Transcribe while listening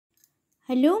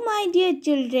Hello, my dear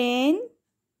children.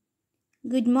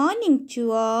 Good morning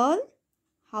to all.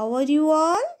 How are you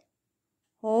all?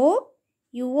 Hope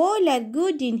you all are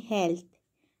good in health.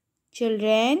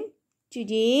 Children,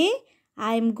 today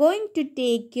I am going to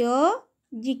take your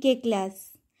GK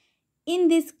class. In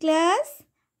this class,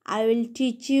 I will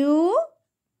teach you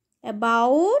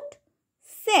about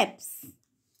shapes.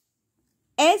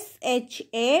 S-H-A-P-E-S,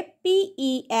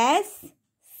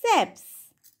 shapes.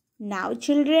 Now,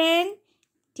 children,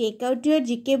 take out your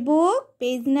GK book,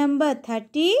 page number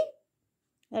 30.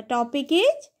 The topic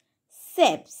is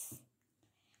shapes.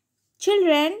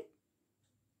 Children,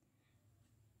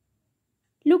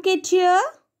 look at here.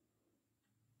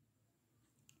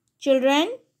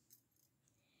 Children,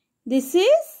 this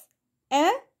is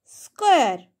a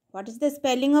square. What is the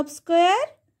spelling of square?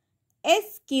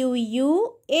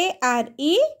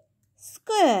 S-Q-U-A-R-E,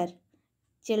 square.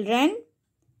 Children,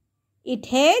 it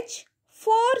has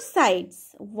 4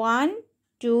 sides. 1,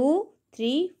 2,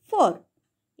 3, 4.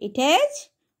 It has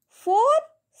 4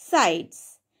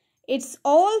 sides. Its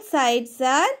all sides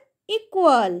are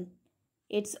equal.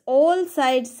 Its all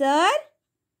sides are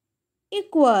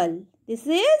equal. This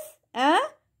is a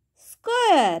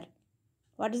square.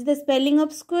 What is the spelling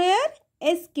of square?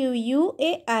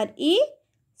 S-Q-U-A-R-E,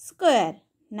 square.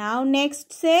 Now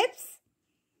next shapes.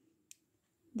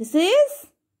 This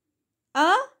is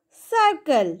a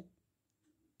circle.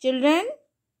 Children,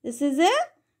 this is a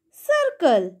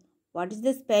circle. What is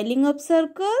the spelling of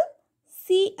circle?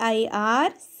 C-I-R-C-L-E,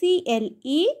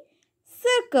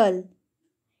 circle.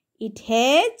 It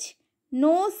has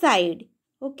no side.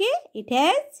 Okay, it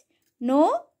has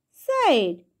no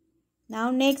side.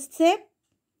 Now next shape.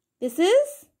 This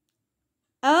is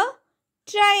a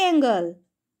triangle.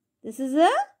 This is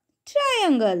a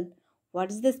triangle.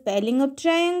 What is the spelling of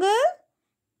triangle?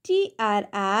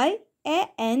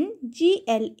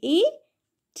 T-R-I-A-N-G-L-E,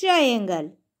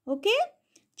 triangle. Okay,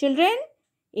 children,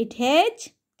 it has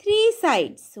 3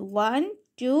 sides. 1,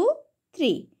 2,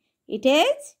 3. It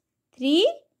has 3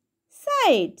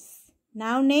 sides.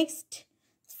 Now next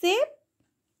shape.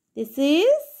 This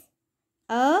is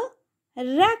a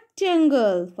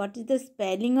rectangle. What is the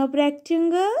spelling of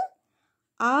rectangle?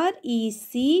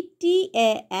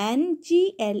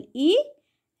 R-E-C-T-A-N-G-L-E,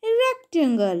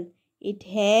 rectangle. It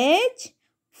has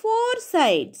 4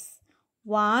 sides.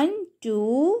 1,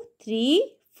 2,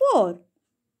 3, 4.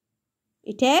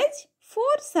 It has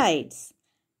 4 sides.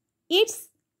 Its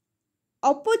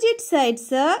opposite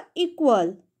sides are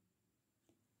equal.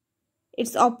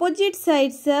 Its opposite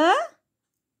sides are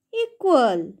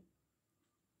equal.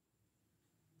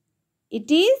 It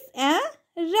is a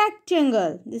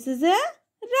rectangle. This is a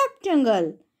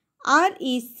rectangle.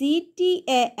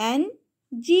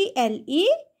 R-E-C-T-A-N-G-L-E,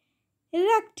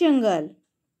 rectangle.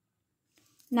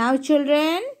 Now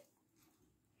children,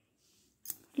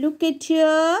 look at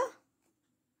here.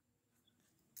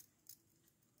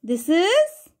 This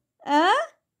is a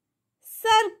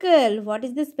circle. What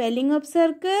is the spelling of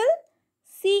circle?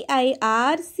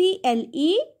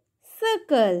 C-I-R-C-L-E,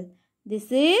 circle.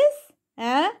 This is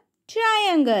a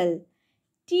triangle.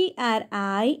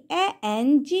 T-R-I-A-N-G-L-E,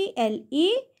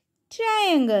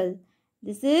 triangle.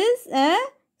 This is a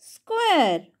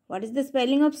square. What is the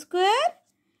spelling of square?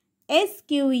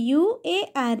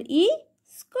 S-Q-U-A-R-E,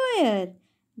 square.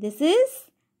 This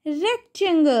is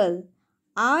rectangle.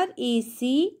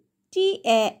 R-E-C-T-A-N-G-L-E,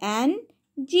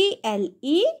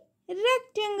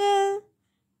 rectangle.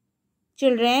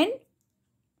 Children,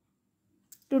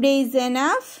 today is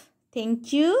enough.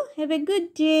 Thank you. Have a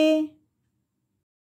good day.